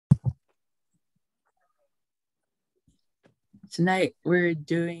Tonight we're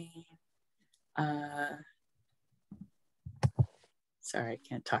doing, sorry, I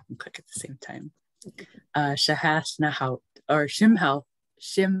can't talk and click at the same time. Shahas Nahot, or Shimhouse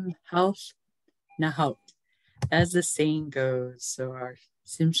Nahot, as the saying goes. So our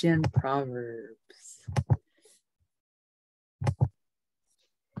Tsimshian proverbs.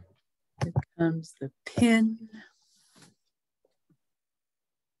 Here comes the pin.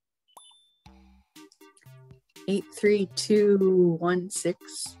 Eight, 3, 2, 1,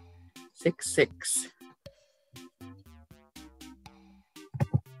 6, 6, 6.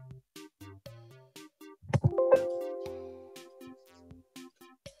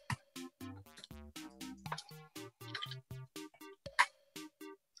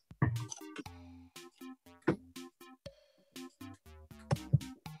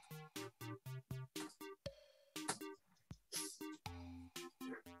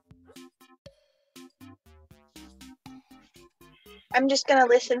 I'm just gonna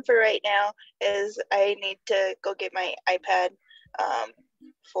listen for right now, as I need to go get my iPad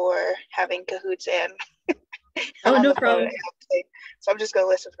for having Kahoots and Oh, no problem. So I'm just gonna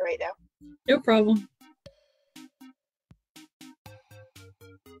listen for right now. No problem.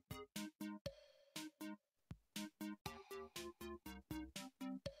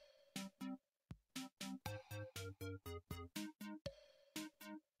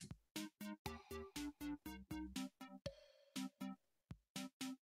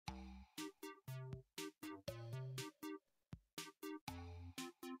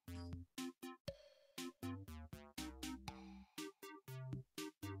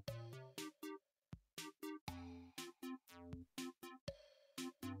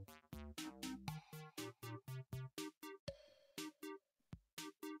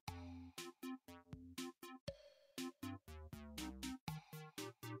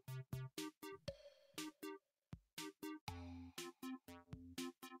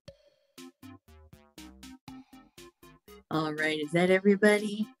 All right, is that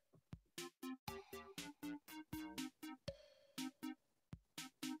everybody?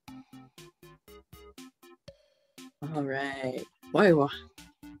 All right. Waiwa.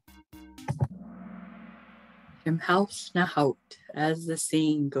 Shimhouse Nahot, as the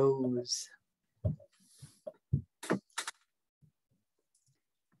saying goes.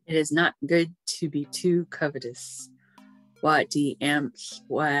 It is not good to be too covetous. Wadi amps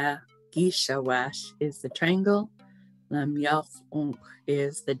wa gisha wash is the triangle. Lam yaf onk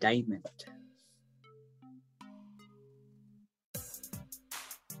is the diamond.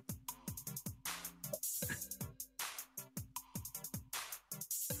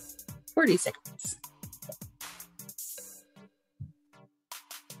 "40 seconds.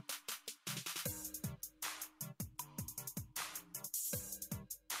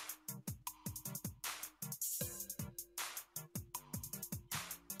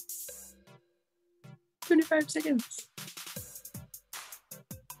 "25 seconds.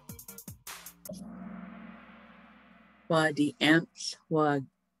 Wadi amps wa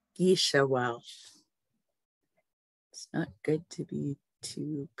gisha wash. It's not good to be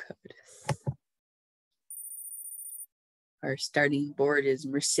too covetous. Our starting board is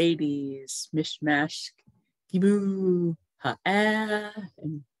Mercedes, Mishmash, Gibu, hawL,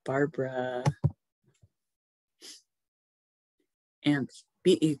 and Barbara. Amps,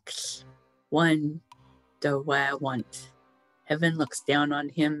 Beynon, one, the way I want. Heaven looks down on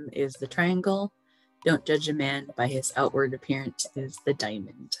him is the triangle. Don't judge a man by his outward appearance is the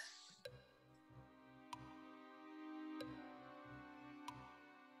diamond.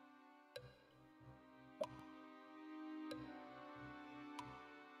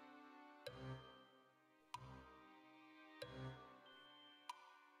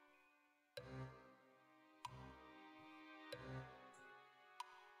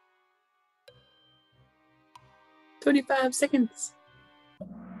 "25 seconds.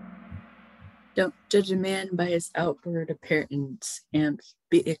 Don't judge a man by his outward appearance. Amps,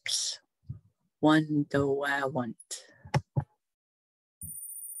 Beynon, one, the way I want.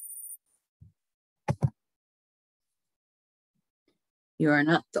 You are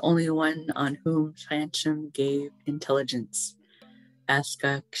not the only one on whom Tsimshian gave intelligence.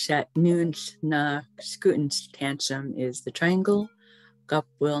 Aska kshat noons na skutens tantrum is the triangle. Gup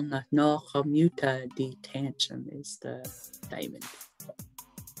will na no muta di tantrum is the diamond.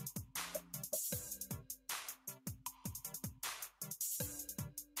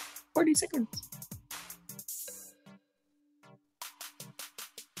 "40 seconds.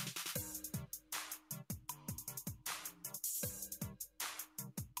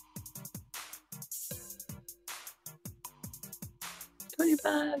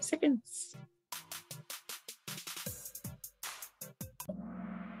 "25 seconds.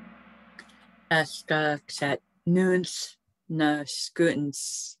 Askak Nuns na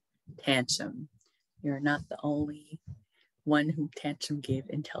Skutens Tantrum. You're not the only one whom Tantrum gave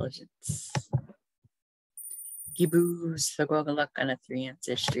intelligence. Gibus Sagogaluk on a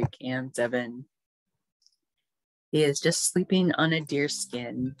 3-answer streak and 7. He is just sleeping on a deer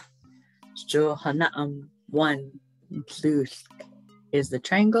skin. Johanaam 1 Plusk is the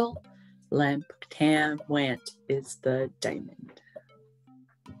triangle. Lamp Tam Want is the diamond.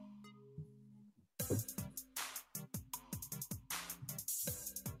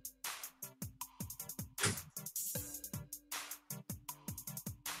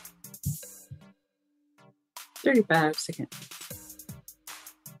 "35 seconds.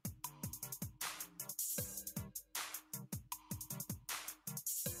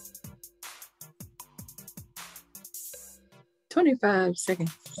 "25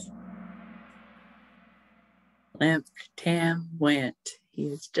 seconds. Lamp Tam Want. He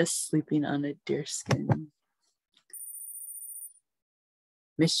is just sleeping on a deerskin.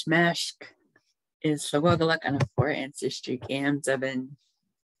 Mishmashk is Sawagalak on a 4-answer streak. Am 7.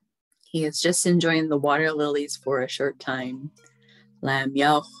 He is just enjoying the water lilies for a short time. Lam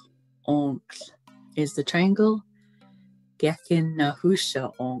Yauch Onk is the triangle. Gekin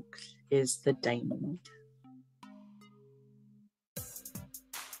Nahusha Onk is the diamond.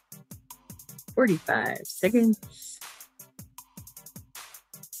 45 seconds.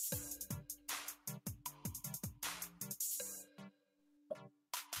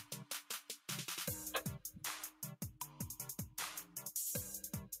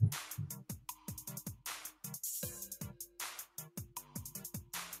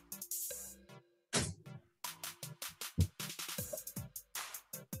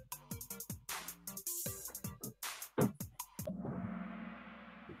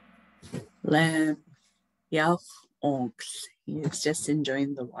 Lam Yauch Onks. He is just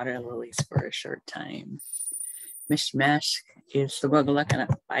enjoying the water lilies for a short time. Mishmash is the Wagalak on a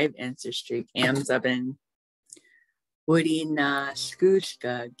 5-answer streak. Amzabin. Woody na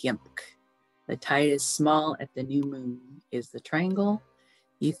Skushka Gimp. The tide is small at the new moon is the triangle.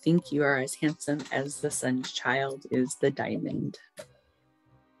 You think you are as handsome as the sun's child is the diamond.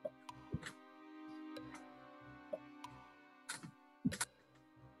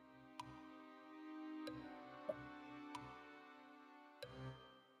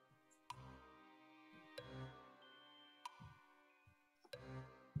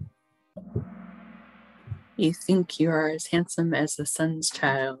 You think you are as handsome as the sun's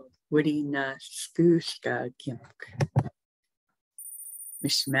child. Woody na Skushka Gimp.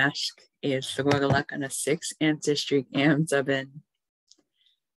 Mishmashk is Sagogalak on a 6-answer streak. Amzabin.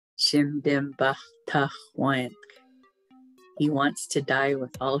 Shimdim Bach Tach Wank. He wants to die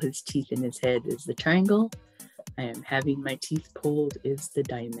with all his teeth in his head is the triangle. I am having my teeth pulled is the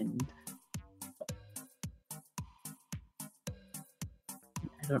diamond.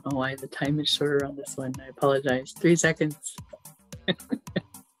 I don't know why the time is shorter on this one. I apologize. 3 seconds.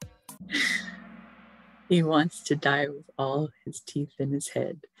 He wants to die with all his teeth in his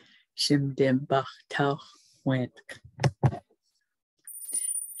head. Shimdim Bach Tach Wank.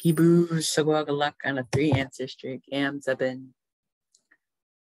 Gibu Saguagalak on a 3-answer streak. Amzabin.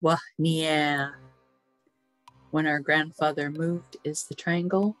 Wah Nia. When our grandfather moved is the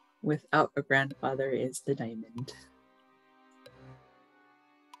triangle. Without a grandfather is the diamond.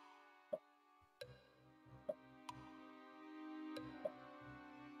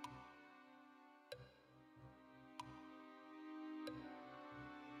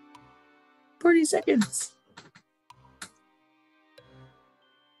 "40 seconds.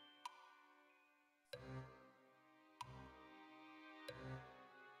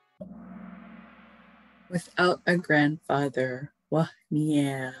 Without a grandfather. Wah,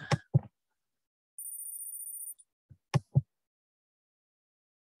 yeah.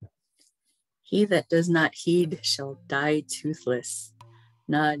 He that does not heed shall die toothless.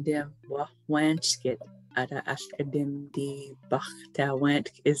 Na dem wah wanchkit ada askadim di bachta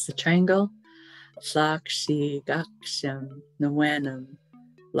want is the triangle. Sakshi gaksham nawanam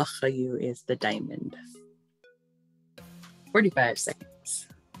lachayu is the diamond. 45 seconds.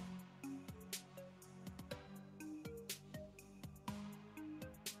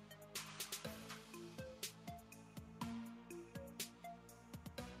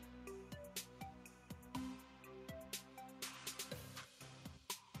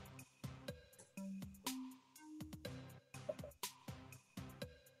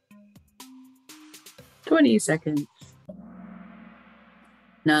 "20 seconds.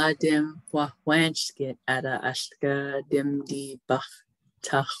 Na dim wah wanchkit ada ashka dim di bach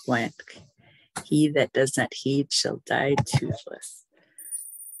tach wank. He that does not heed shall die toothless.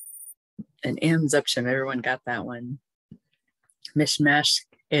 And Amzupsham, everyone got that one. Mishmash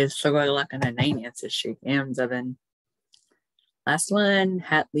is Sogolak and a 9 answer streak. Amzavan. Last one,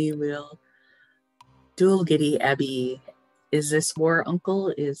 Hatley will Dual Giddy Abbey. Is this war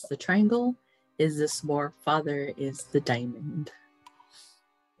uncle? Is the triangle? Is this war father? Is the diamond?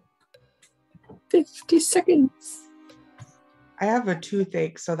 50 seconds. I have a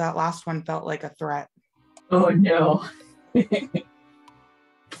toothache, so that last one felt like a threat. Oh no.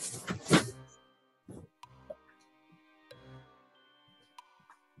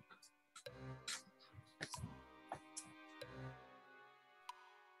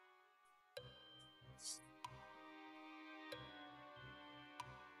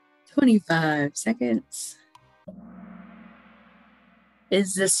 25 seconds.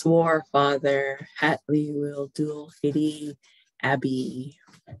 Is this war father? Hatley will dual Giddy Abbey.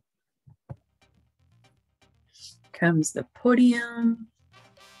 Comes the podium.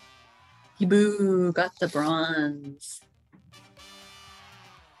 Hiboo got the bronze.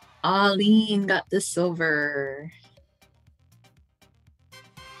 Arlene got the silver.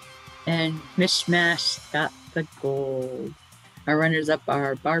 And Mishmash got the gold. Our runners up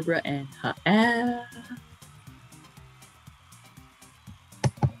are Barbara and hawL.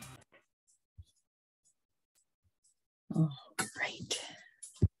 All right.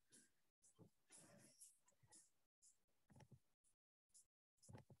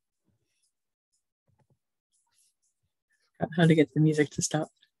 How to get the music to stop.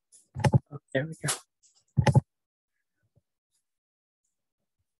 Oh, there we go.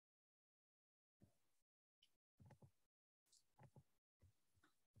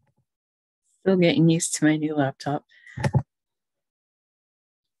 Still getting used to my new laptop.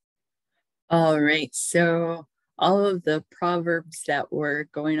 All right, so all of the proverbs that we're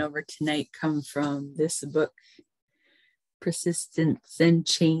going over tonight come from this book, Persistence and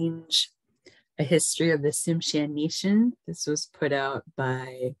Change, A History of the Tsimshian Nation. This was put out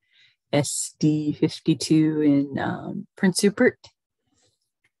by SD52 in Prince Rupert.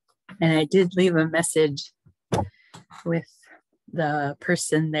 And I did leave a message with the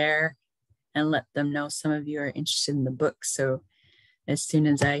person there and let them know some of you are interested in the book. So as soon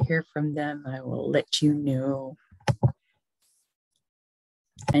as I hear from them, I will let you know.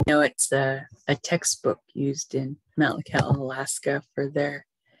 I know it's a textbook used in Sm'algyax, Alaska for their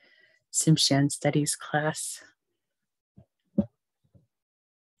Tsimshian studies class.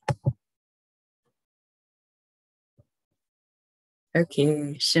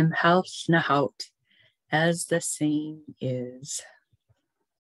 Okay, Shimhouse Nahout, as the saying is.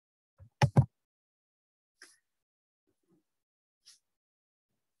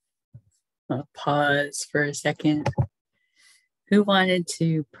 I'll pause for a second. Who wanted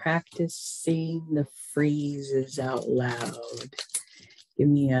to practice saying the phrases out loud? Give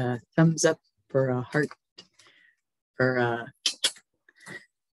me a thumbs up or a heart or a...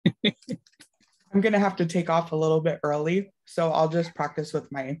 I'm going to have to take off a little bit early, so I'll just practice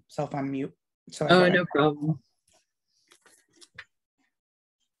with myself on mute. So no problem.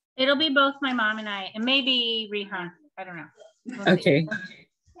 It'll be both my mom and I, and maybe Rihan. I don't know. We'll okay. See.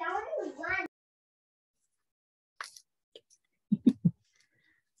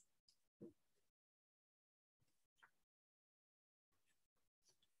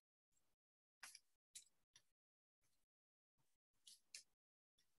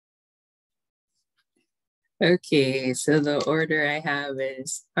 Okay, so the order I have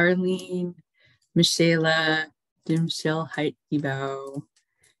is Arlene, Michela, Dimshel Haitibao,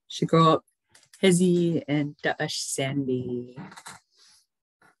 Shigop, Hezi, and Dash Sandy.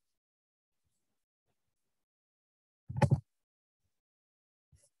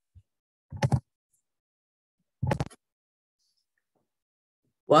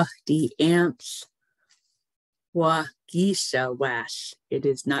 Wahdi amps, Wagisha wash. It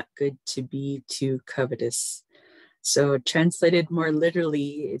is not good to be too covetous. So translated more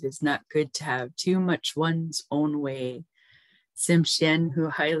literally, it is not good to have too much one's own way. Tsimshian, who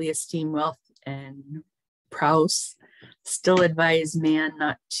highly esteem wealth and prowess, still advise man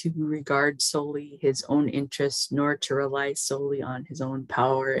not to regard solely his own interests, nor to rely solely on his own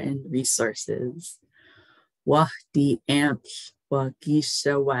power and resources. Wahdi amps,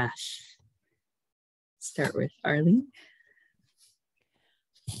 Wagisha wash. Start with Arlene.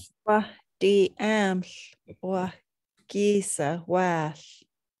 Wahdi amsh, Wahgisa wash.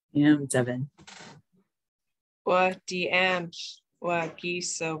 Devin. Wahdi amsh,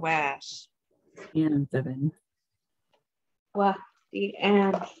 Wahgisa wash. Devin. Wahdi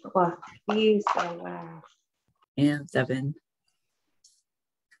amsh, Wahgisa wash. Devin.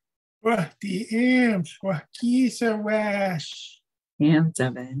 Wahdi amsh, Wahgisa wash.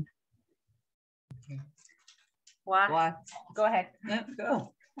 Devin. What? Go ahead. Yeah,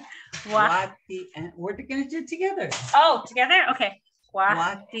 go. What? We're going to do it together. Oh, together? Okay.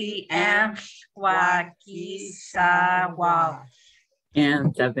 Wati am Waki Sawa.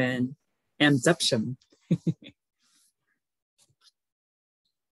 And seven. And Zupsham.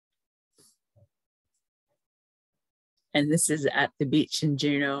 And this is at the beach in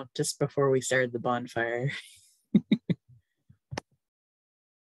Juneau, just before we started the bonfire.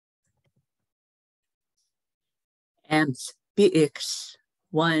 Sm'algyax,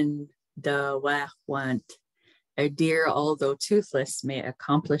 one the wah want. A deer, although toothless, may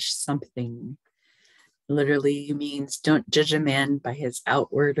accomplish something. Literally means don't judge a man by his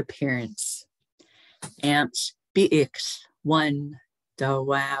outward appearance. Sm'algyax, one the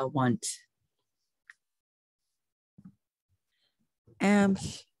wah want.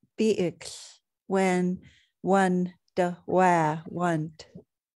 Sm'algyax, when one the wah want.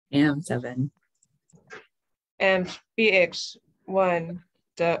 Seven. Sm'algyax, one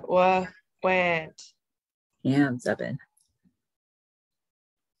the wah want. Seven.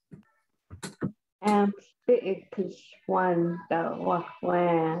 Sm'algyax, one the wah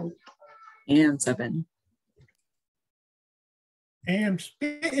want. Seven.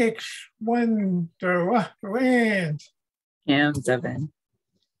 Sm'algyax, one the wah want. Seven.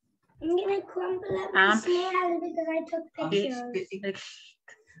 I'm gonna crumble up my snail because I took pictures.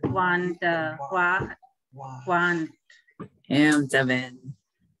 One the one. Seven.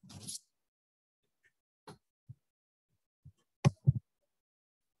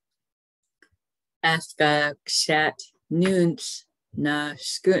 Aska kshat nuns na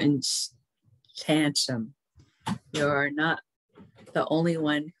skutens tantrum. You are not the only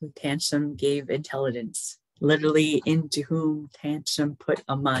one who Tantrum gave intelligence, literally into whom Tantrum put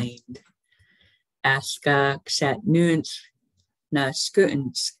a mind. Aska kshat nuns na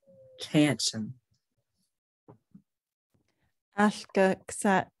skutens tantrum. Aska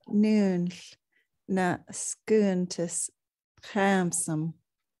ksat nuns na skuntis hamsum.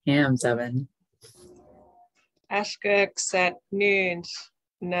 Seven. Aska ksat nuns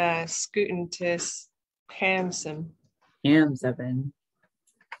na skutentis hamsum. Seven.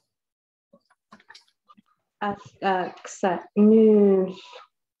 Aska ksat nuns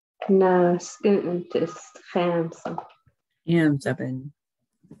na skutentis hamsum. Seven.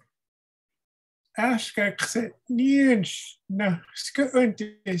 Aska ksat nuns na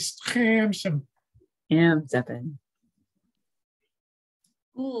skutentis hamsum. Seven.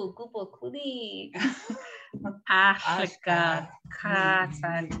 Ooh, gupo kuli. Aska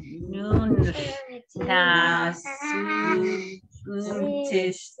kata nun na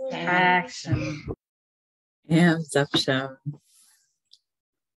suntis action. Zupsham.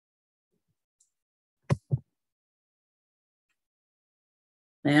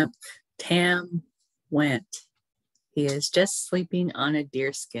 Lamp Tam went. He is just sleeping on a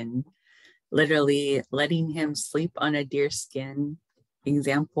deerskin, literally letting him sleep on a deerskin.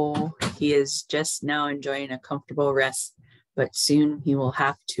 Example, he is just now enjoying a comfortable rest, but soon he will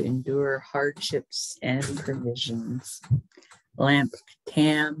have to endure hardships and provisions. Lamp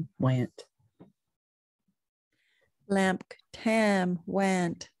Tam went. Lamp Tam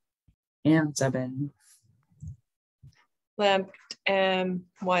went. Seven. Lamp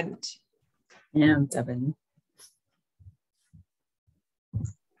went. Seven.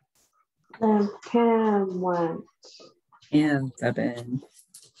 Lamp Tam went. Seven.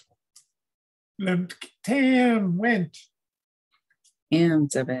 Lamp Tam went.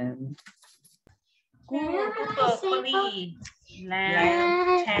 Seven. Gupo kuli.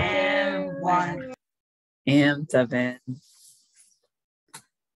 Lamb tam one. Seven.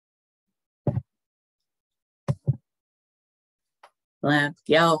 Lamp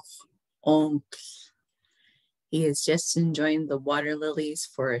Yelf onks. He is just enjoying the water lilies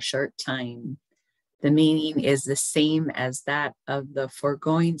for a short time. The meaning is the same as that of the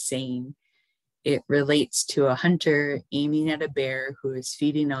foregoing saying. It relates to a hunter aiming at a bear who is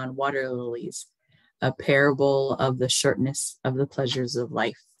feeding on water lilies, a parable of the shortness of the pleasures of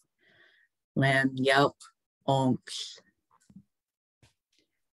life. Lam Yelp onks.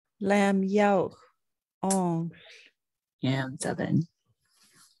 Lam Yelp onks. Seven.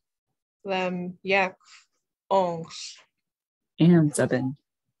 Lam yak onks. Seven.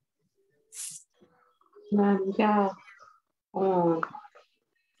 Lam Yelp onks.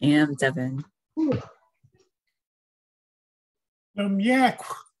 Seven. Lam yak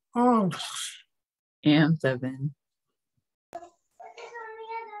onks. Seven.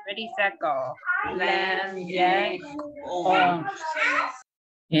 Ready, set, go. Lam yak onks.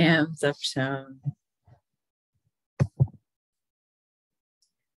 Zupsham.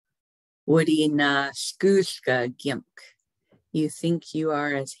 Woody na skuska gimk. You think you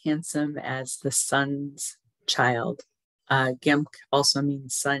are as handsome as the sun's child. Gimk also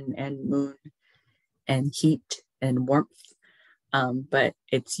means sun and moon and heat and warmth, but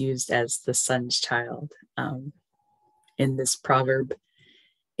it's used as the sun's child. In this proverb,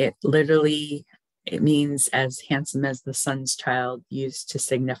 it means as handsome as the sun's child, used to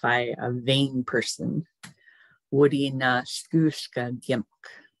signify a vain person. Woody na skuska gimk.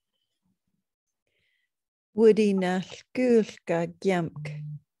 Woody na skuska gimk.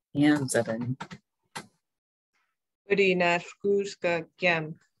 Amzaben. Woody na skuska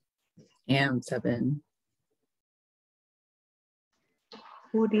gem. Amzaben.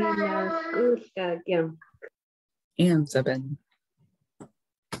 Woody na skuska gem. Amzaben.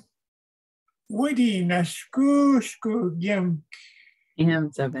 Woody na skuska gem.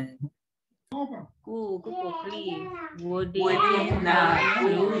 Amzaben. Woody na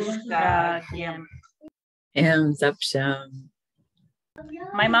skuska gem. Amzapsham.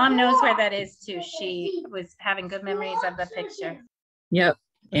 My mom knows where that is too. She was having good memories of the picture. Yep.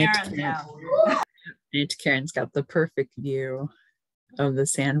 Karen's Aunt Karen's got the perfect view of the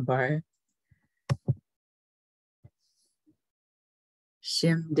sandbar.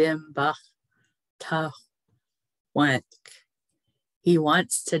 Shimdim bach tach wank. He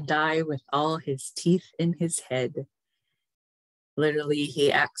wants to die with all his teeth in his head. Literally,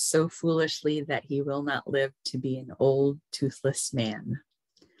 he acts so foolishly that he will not live to be an old, toothless man.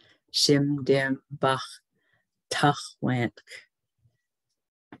 Shimdim bach tach wank.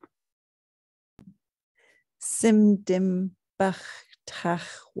 Simdim bach tach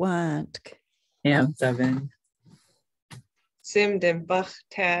wank. Amzaben. Simdim bach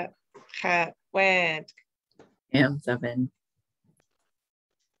ta ha wand. Amzaben.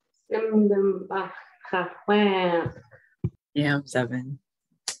 Simdim bach chachwan. Amzaben.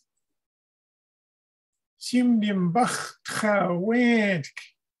 Simdim bach chawant.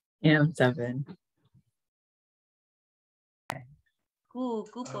 Amzaben.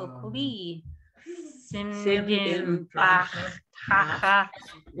 Gupo kuli. Simdim bach tacha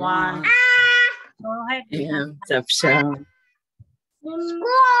wan. Go ahead. Amzapsham.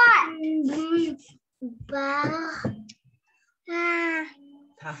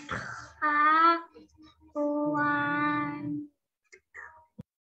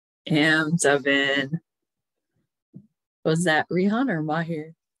 Amzaben. Was that Rihan or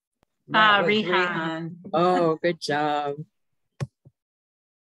Mahir? That was Rihan. Oh, good job.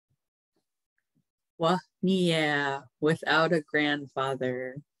 Wahnia, without a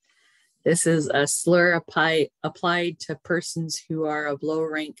grandfather. This is a slur applied to persons who are of low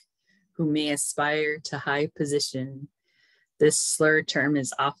rank who may aspire to high position. This slur term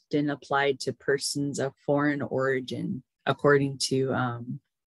is often applied to persons of foreign origin, according to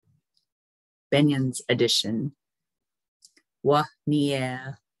Beynon's edition.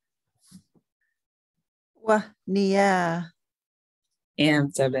 Wahnia. Wahnia.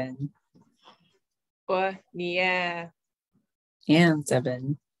 Amzaben. Wahnia.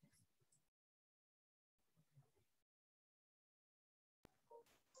 Amzaben.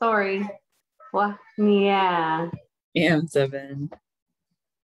 Sorry. Wahnia. Amzaben.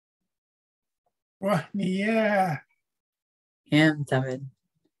 Wahnia. Amzaben.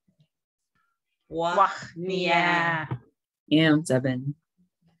 Wahnia. Amzaben.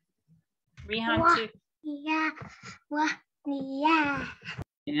 Rihan too.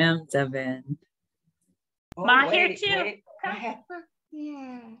 Amzaben. Mahir too. Go ahead.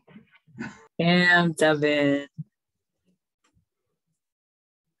 Amzaben.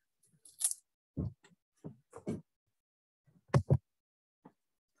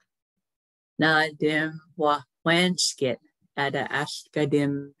 Nadim wa wanskit ada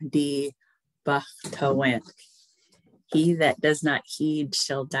ashkadim di bachtawank. He that does not heed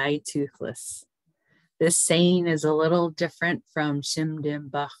shall die toothless. This saying is a little different from shimdim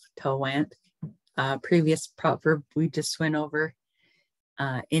bachtawank, previous proverb we just went over.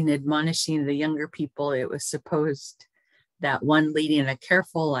 In admonishing the younger people, it was supposed that one leading a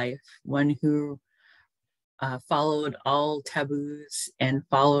careful life, one who followed all taboos and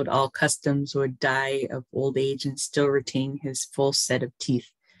followed all customs, would die of old age and still retain his full set of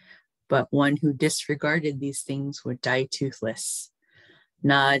teeth. But one who disregarded these things would die toothless.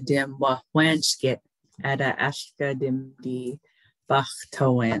 Na dim wa wanskit ada ashka dim di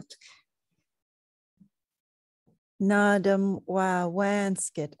bachtawant. Nadam wa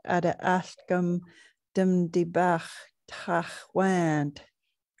wanskit ada ashkam dim di bach tach wand.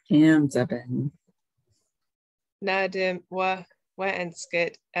 Amzaben. Nadim wa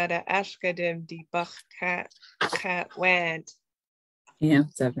wanskit ada ashkadim di bach kat wand.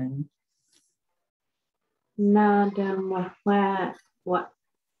 Amzaben. Nadem what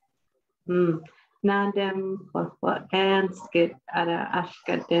Nadem what anskit ada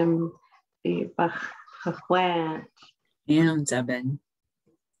ashkadim the bachwant. Zeben.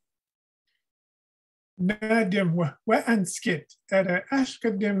 Nadim wa'anskit at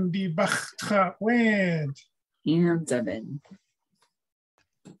ashkadim di bachtcha wand. Zeben.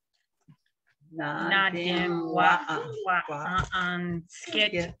 Nadim wa'an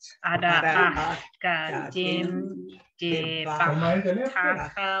skit ada ashkadim de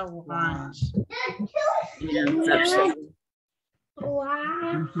baktacha want.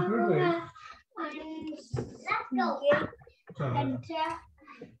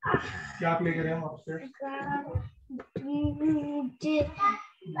 क्या आप लेकर आए upstairs?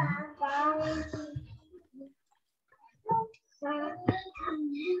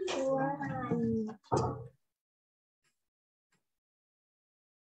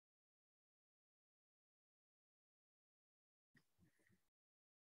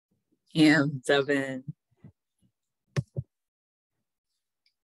 Zeben.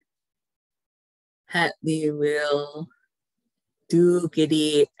 Hatli will do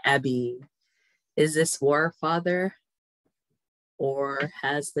giddy Abbey. Is this war, father? Or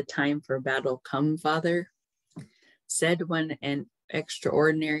has the time for battle come, father? Said when an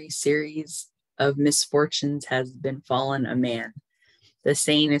extraordinary series of misfortunes has been fallen a man. The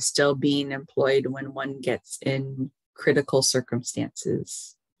saying is still being employed when one gets in critical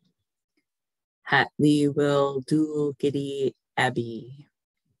circumstances. Hatli will do giddy Abbey.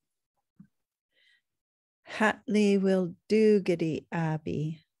 Hatli will do giddy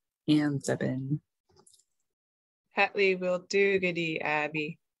Abbey. Zeben. Hatley will do goody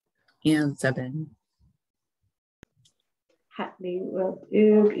Abby. Zeben. Hatley will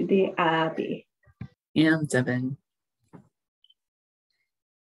do the Abbey. Zeben.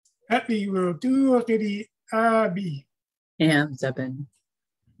 Hatley will do the Abbey. Zeben.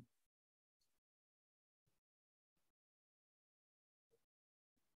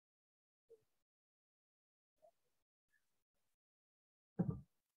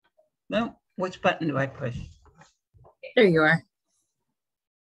 Well, which button do I push? There you are.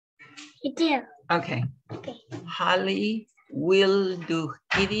 You do. Okay. Okay. Holly will do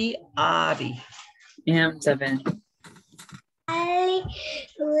giddy Abby. Zeben. I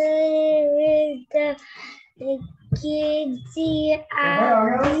will the kids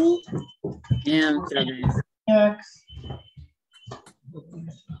Abby. Zeben.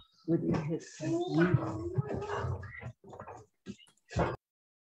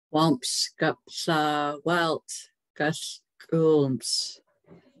 Womps gupsa welt gus gulms.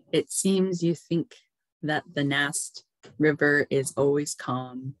 It seems you think that the Nast River is always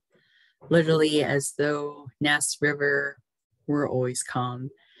calm, literally as though Nast River were always calm.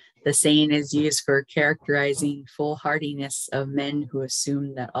 The saying is used for characterizing foolhardiness of men who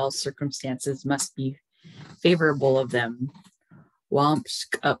assume that all circumstances must be favorable of them. Womps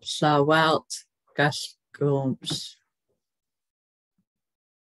gupsa welt gus gulms.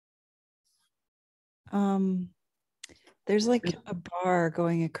 There's like a bar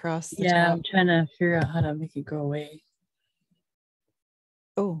going across the Yeah, top. I'm trying to figure out how to make it go away.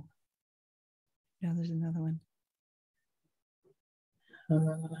 Oh, no, there's another one.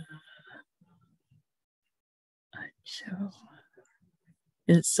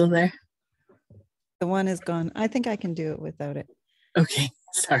 Is it still there? The one is gone. I think I can do it without it. Okay,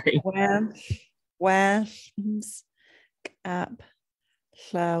 sorry. Wams up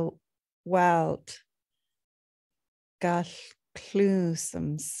walt gash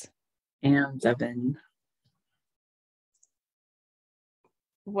clusums. Zeben.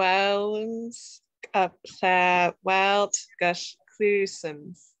 Wells up wild gush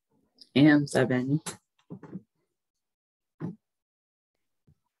clusums. Zeben.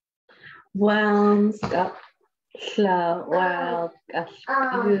 Wounds up wild gush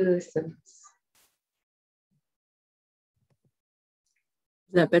clusums.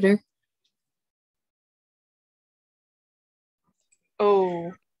 Is that better?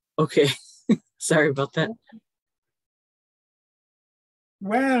 Oh. Okay. Sorry about that.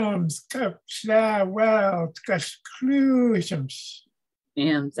 Whelms kapsla welt conclusions.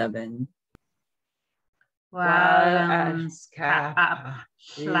 Zeben. Walska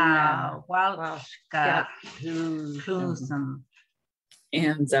Schlau Walska Klusum.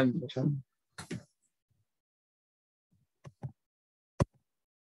 Zeben.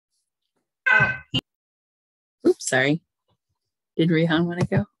 Oops, sorry. Did Rihan want to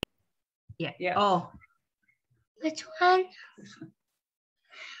go? Yeah. Oh. Which one?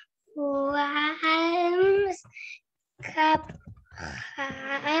 Worms cup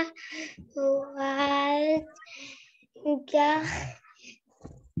what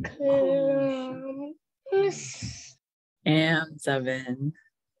And 7.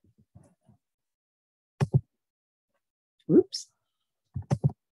 Oops.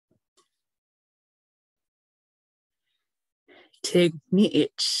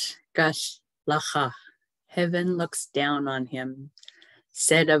 Tigniich gash lacha. Heaven looks down on him.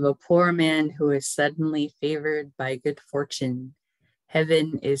 Said of a poor man who is suddenly favored by good fortune.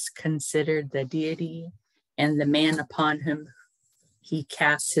 Heaven is considered the deity, and the man upon whom he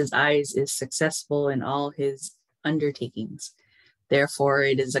casts his eyes is successful in all his undertakings. Therefore,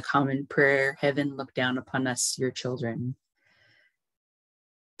 it is a common prayer, heaven, look down upon us, your children.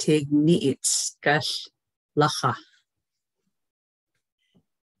 Tigniits gash lacha.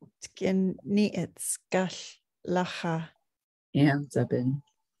 Tigniits gash lacha. And 7.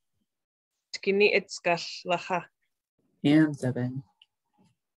 Tigniits gash lacha. And 7.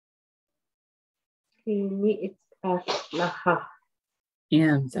 Tigniits gash lacha.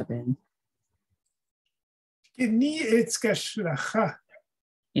 And 7. Tigniits gash lacha.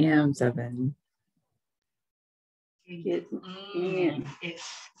 And 7. Tigniits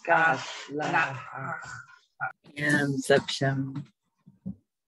gash lacha. And Zepshem.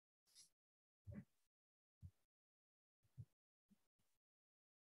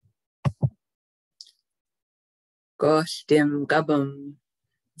 Gosh dim gabum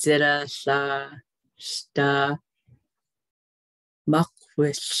zira sa sta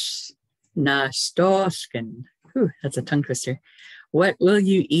makwish na stoshkin. That's a tongue twister. What will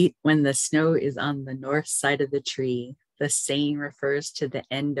you eat when the snow is on the north side of the tree? The saying refers to the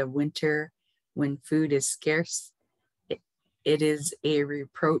end of winter when food is scarce. It is a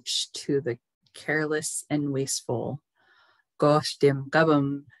reproach to the careless and wasteful. Gosh dim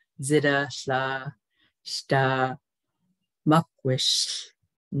gabum zira sa sta makwish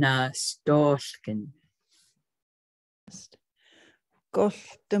na stoshkin.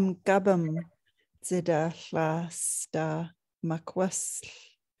 Goltum gabum zida sta makwas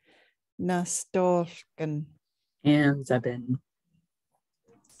na stolken. And 7.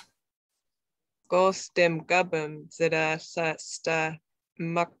 Gostim gabum zida sta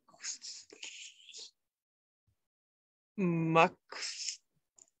maks nastol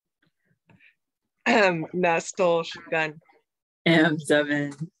gun. And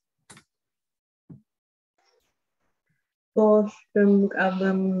 7. Gostum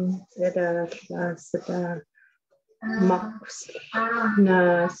gabum zida sta maks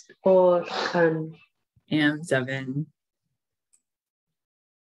nastol. And 7.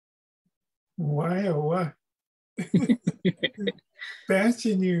 Why, oh, what?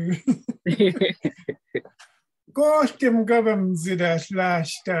 Bashing you. Gosh, dem gabam zidash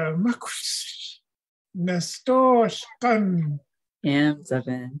lashta makus nastosh kan. And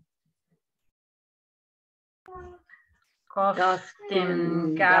 7.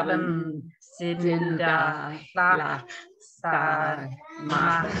 Gostim gabum zinda la sa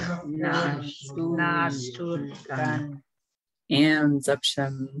nasturgan. And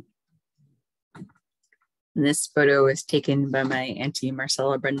Zepshem. This photo was taken by my auntie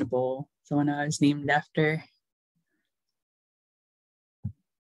Marcella Brendable, the one I was named after.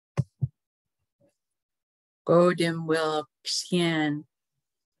 Godim will xian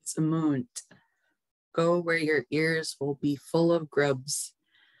tsamunt. Go where your ears will be full of grubs.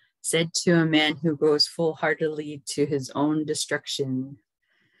 Said to a man who goes full-heartedly to his own destruction.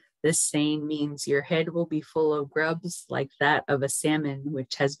 This saying means your head will be full of grubs like that of a salmon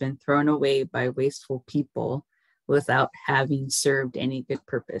which has been thrown away by wasteful people without having served any good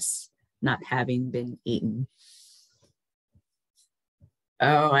purpose, not having been eaten.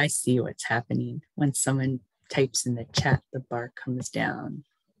 Oh, I see what's happening. When someone types in the chat, the bar comes down.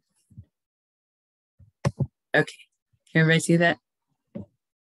 Okay, can everybody see that?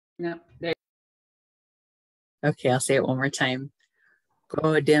 No. Okay, I'll say it one more time.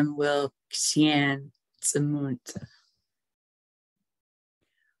 Godim will xian tsamunt.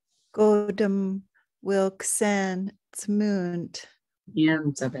 Godum wilksan tmunt.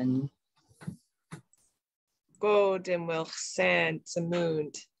 And 7. Godim will sand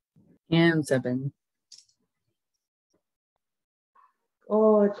tsamund. And 7.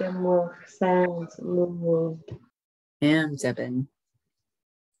 Godem will sand moved. And 7.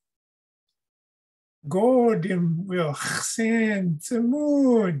 Godim will send to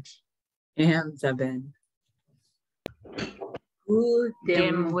moon. And 7.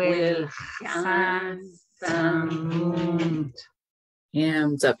 Dem will samund.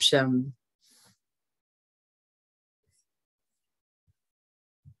 And Zepshem.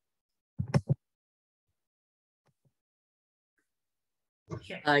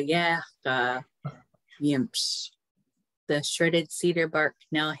 Yeah, yimps. the shredded cedar bark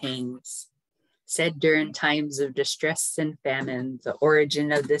now hangs. Said during times of distress and famine, the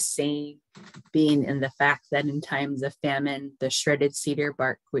origin of this saying being in the fact that in times of famine, the shredded cedar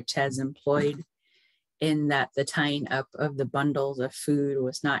bark, which has employed in that the tying up of the bundles of food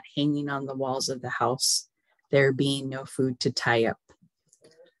was not hanging on the walls of the house, there being no food to tie up.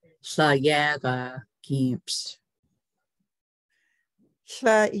 Sm'algyax.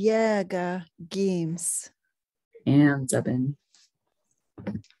 Sm'algyax. And Zebin.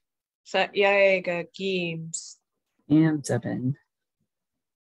 Satyaga Games. And Zebin.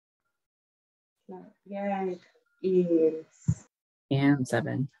 And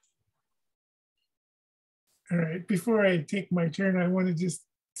Zebin. All right, before I take my turn, I want to just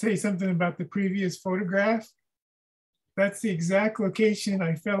say something about the previous photograph. That's the exact location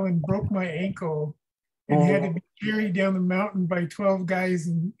I fell and broke my ankle and had to be carried down the mountain by 12 guys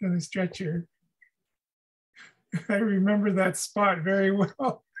in a stretcher. I remember that spot very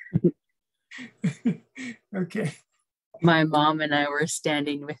well. Okay. My mom and I were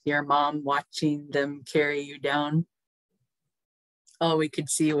standing with your mom watching them carry you down. All we could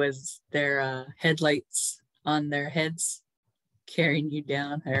see was their headlights on their heads carrying you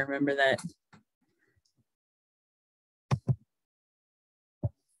down. I remember that.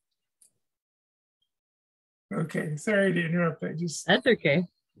 Okay, sorry to interrupt. That's okay.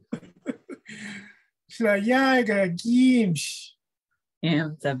 Sm'algyax.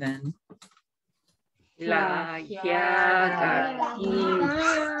 And Zebin. Sm'algyax. You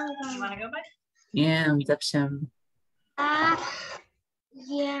want to go, bud? And Zepshim.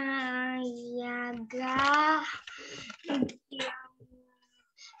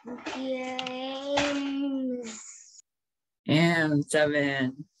 Games. And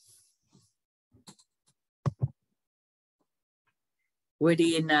Zebin.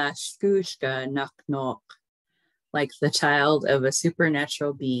 Woody na shkushka knock, like the child of a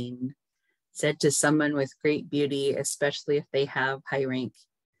supernatural being, said to someone with great beauty, especially if they have high rank,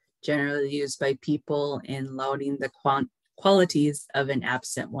 generally used by people in lauding the qualities of an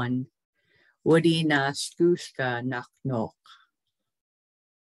absent one. Woody na shkushka knock.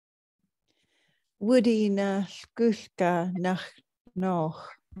 Woody na shkushka knock.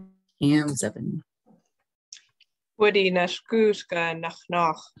 And Zebin. Woody Nashkushka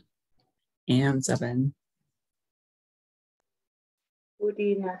Nachnoch. And Zebin.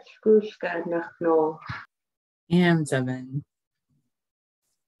 Woody Nashkushka Nachnoch. And Zebin.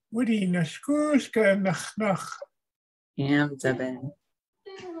 Woody Nashkushka Nachnach. And Zebin.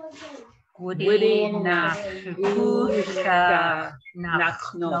 Woody Nashkushka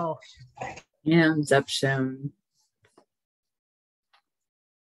Nachno. And Zepshim.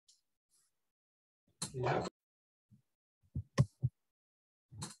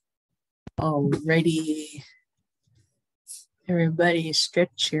 Alrighty. Everybody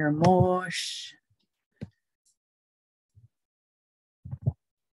stretch your mosh.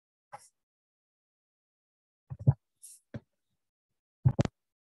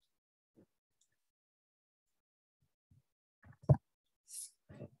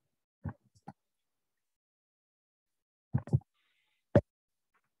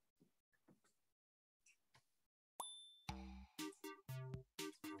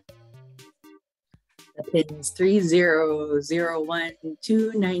 The pin's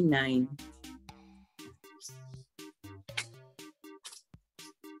 3001299.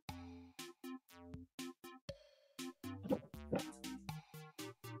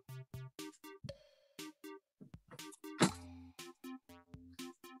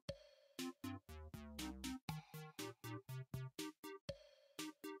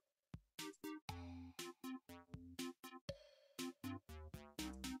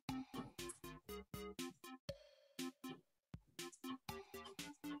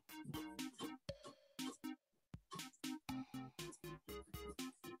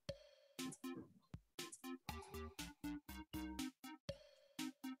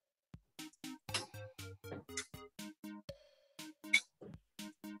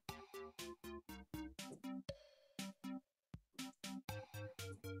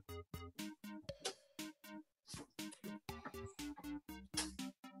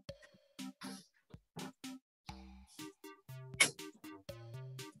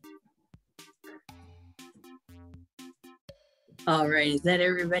 All right, is that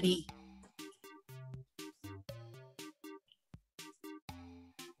everybody?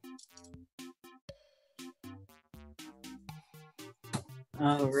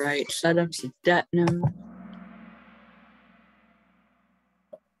 All right, shut up, Datnam.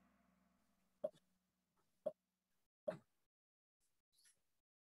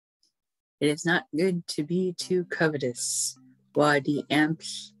 It is not good to be too covetous. Wadi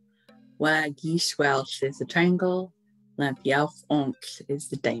amps, Wagishwelsh is the triangle. Lampyauf onks is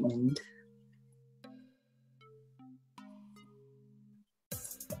the diamond.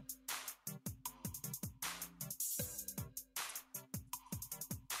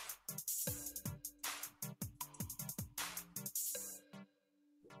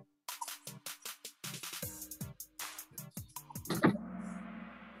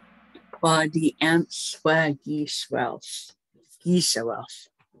 Wadi amps, Wagishwelsh. Gishawelsh.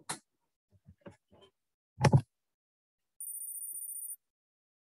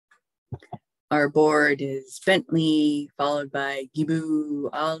 Our board is Bentley, followed by Gibu,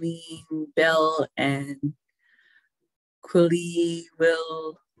 Aline, Bell, and Quilly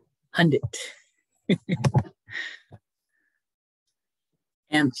Will Hundit.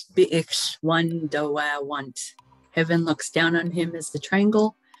 Amps Bix one Dawa want. Heaven looks down on him as the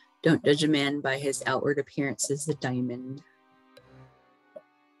triangle. Don't judge a man by his outward appearance as the diamond.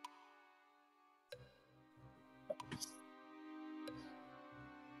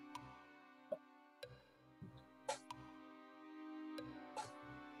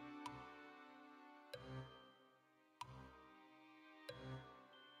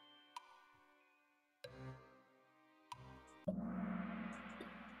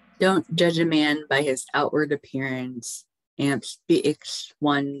 Don't judge a man by his outward appearance. Amps Bix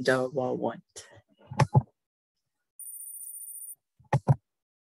one Dawa want.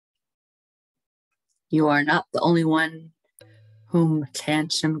 You are not the only one whom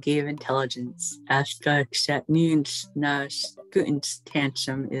Tantrum gave intelligence. Ashka Kshatnuns Nash Gutens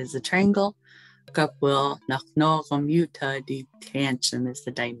Tantrum is the triangle. Gupwil Nachnogam Yuta di Tantrum is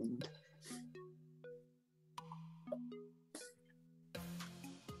the diamond.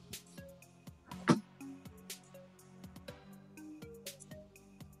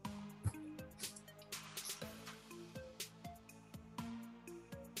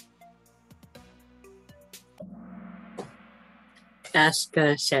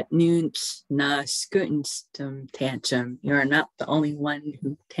 Ashka Shatnuns na Skutenstum Tantrum. You are not the only one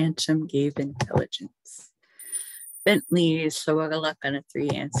who Tantrum gave intelligence. Bentley is Sawagaluk on a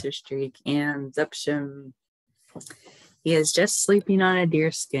 3-answer streak, and Zupshim, he is just sleeping on a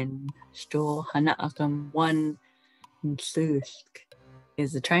deerskin. Stool Hanaakam 1 Slusk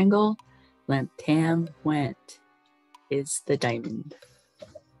is the triangle. Lamp Tam Went is the diamond.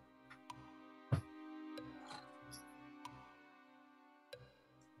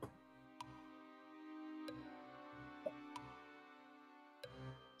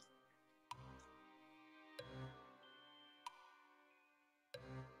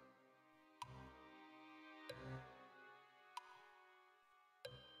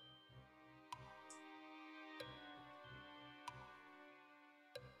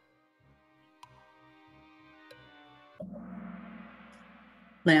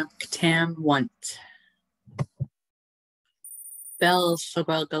 Lamp Tam Want. Bell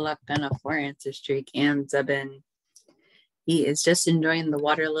Sagalgaluk on a 4-answer streak, and Zebin. He is just enjoying the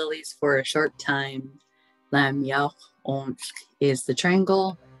water lilies for a short time. Lam Yauch Onch is the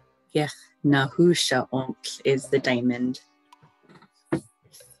triangle. Yech Nahusha Onch is the diamond.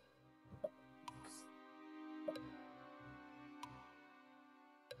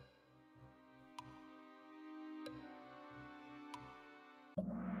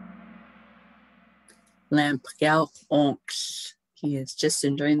 Lamp Yauch Onch. He is just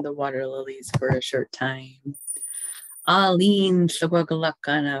enjoying the water lilies for a short time. Aline Sagalgaluk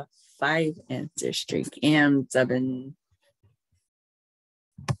on a 5-answer streak, and Zebin.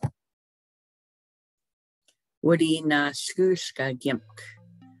 Woody na Skushka Gimp.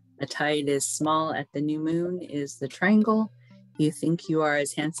 A tide is small at the new moon is the triangle. You think you are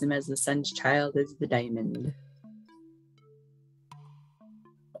as handsome as the sun's child is the diamond.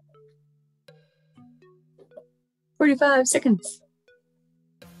 "45 seconds.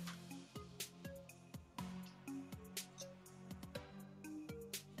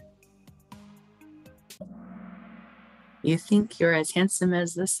 You think you're as handsome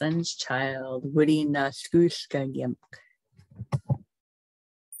as the sun's child. Woody na Skushka Gimp.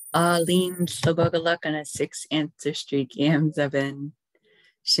 Aline Sagalgaluk on a 6-answer streak, and Zevin.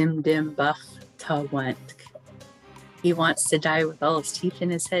 Shimdim Bach Tawant. He wants to die with all his teeth in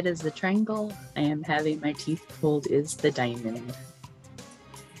his head as the triangle. I am having my teeth pulled is the diamond.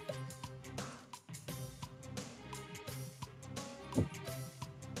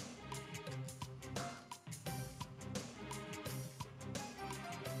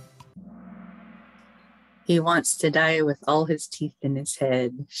 He wants to die with all his teeth in his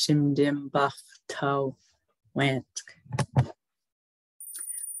head. Shimdim Bach Tau Want.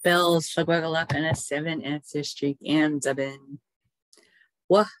 Bells Shagwagalak and a 7 answer streak and Zabin.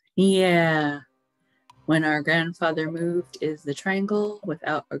 Wah yeah. When our grandfather moved is the triangle.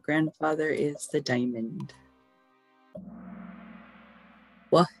 Without a grandfather is the diamond.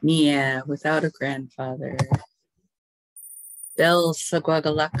 Wah yeah. Without a grandfather. Bells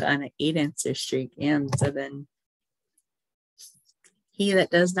Shagwagalak on an 8 answer streak and Zabin. He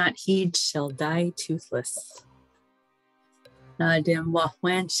that does not heed shall die toothless. Nadim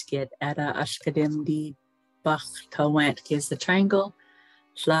wahwanchkit ada ashkadim di bachtawantk is the triangle.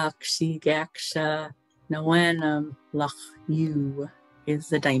 Slakshi-gaksha nawanam lach you is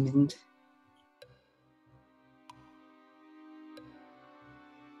the diamond.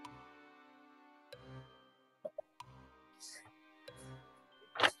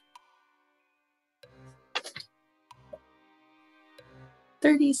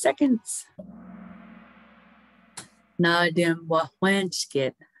 "30 seconds. Nadim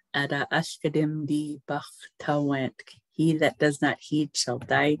wahwanchkit ada ashkadim di bachtawantk. He that does not heed shall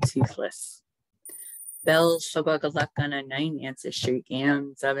die toothless. Bells Shagwagalak on a 9 answer streak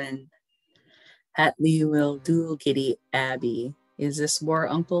and 7. Hatli will do giddy Abby. Is this war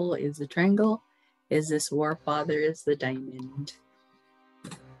uncle is the triangle? Is this war father is the diamond?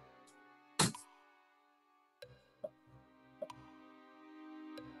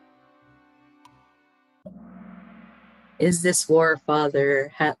 Is this war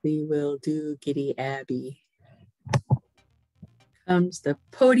father? Hatli will do giddy Abby. Comes the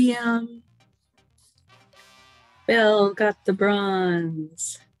podium. Bill got the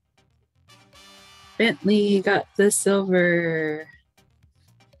bronze. Bentley got the silver.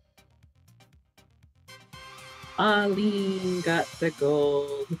 Aline got the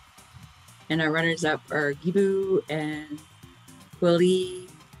gold. And our runners up are Gibu and Willie.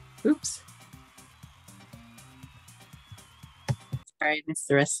 Oops. Sorry, I missed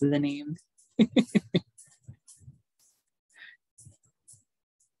the rest of the name.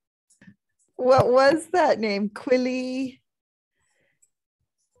 What was that name? Quilly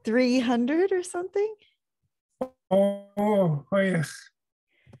 300 or something? Oh, yeah.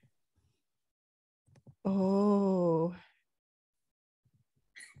 Oh.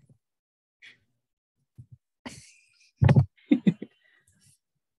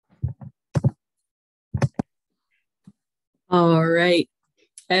 All right.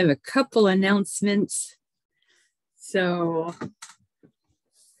 I have a couple announcements. So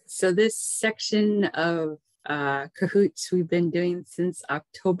this section of Kahoots we've been doing since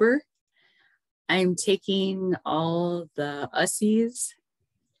October. I'm taking all the Ussies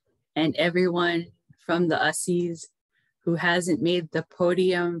and everyone from the Ussies who hasn't made the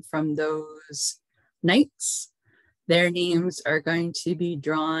podium from those nights. Their names are going to be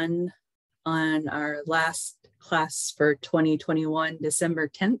drawn on our last class for 2021, December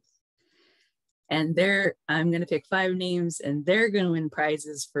 10th. And I'm going to pick 5 names and they're going to win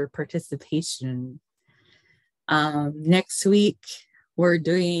prizes for participation. Next week, we're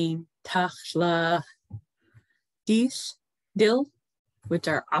doing Tachla Dish Dil, which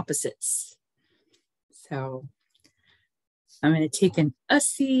are opposites. So I'm going to take an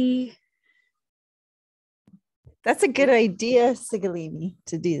Ussie. That's a good idea, Sigalini,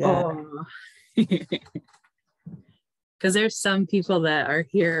 to do that. Because there's some people that are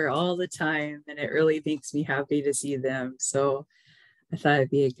here all the time and it really makes me happy to see them. So I thought it'd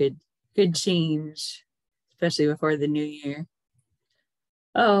be a good change, especially before the new year.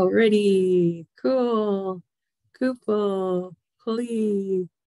 Oh, ready, cool, Kupal, Kli,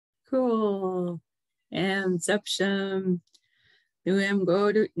 cool, and Zepsham, Nuem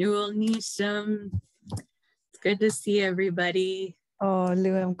Godu, Newell Nisham. It's good to see everybody. Oh,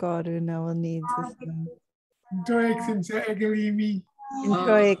 Luam Godu Noel needs this one. Doix and Sagalimi.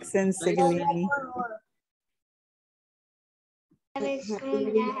 Doix and Sigalini.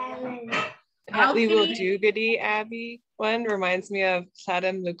 Hatley will do goody Abby one reminds me of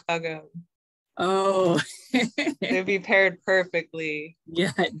Sadam Lukago. Oh, They'd be paired perfectly.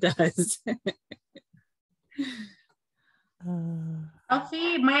 Yeah, it does.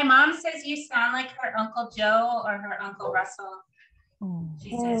 Elfie, my mom says you sound like her Uncle Joe or her Uncle Russell.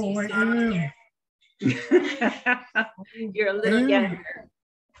 She says you sound like her. You're a little younger.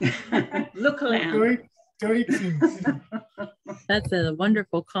 Look around. That's a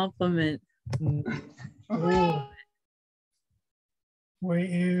wonderful compliment. Oh. I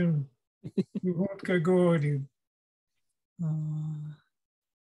am. You won't go to.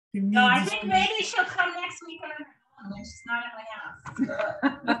 No, I think maybe she'll come next week on her own when she's not at my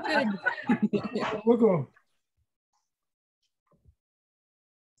house. We'll go.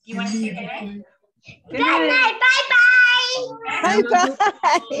 You want to say good night? Good night. Bye-bye. Bye-bye.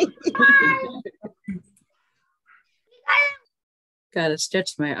 Gotta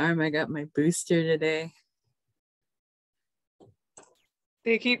stretch my arm. I got my booster today.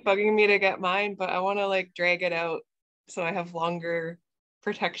 They keep bugging me to get mine, but I want to like drag it out so I have longer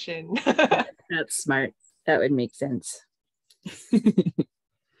protection. That's smart. That would make sense.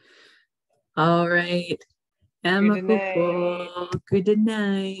 All right. Good night. Good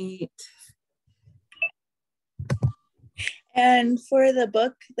night. And for the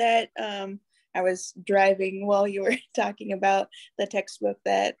book that I was driving while you were talking about, the textbook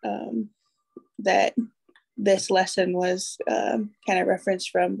that that this lesson was kind of referenced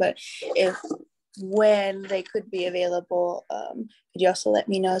from, but when they could be available, could you also let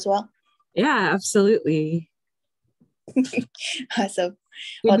me know as well? Yeah, absolutely. Awesome.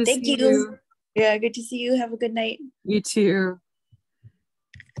 Good Well, to thank see you. Yeah, good to see you. Have a good night. You too.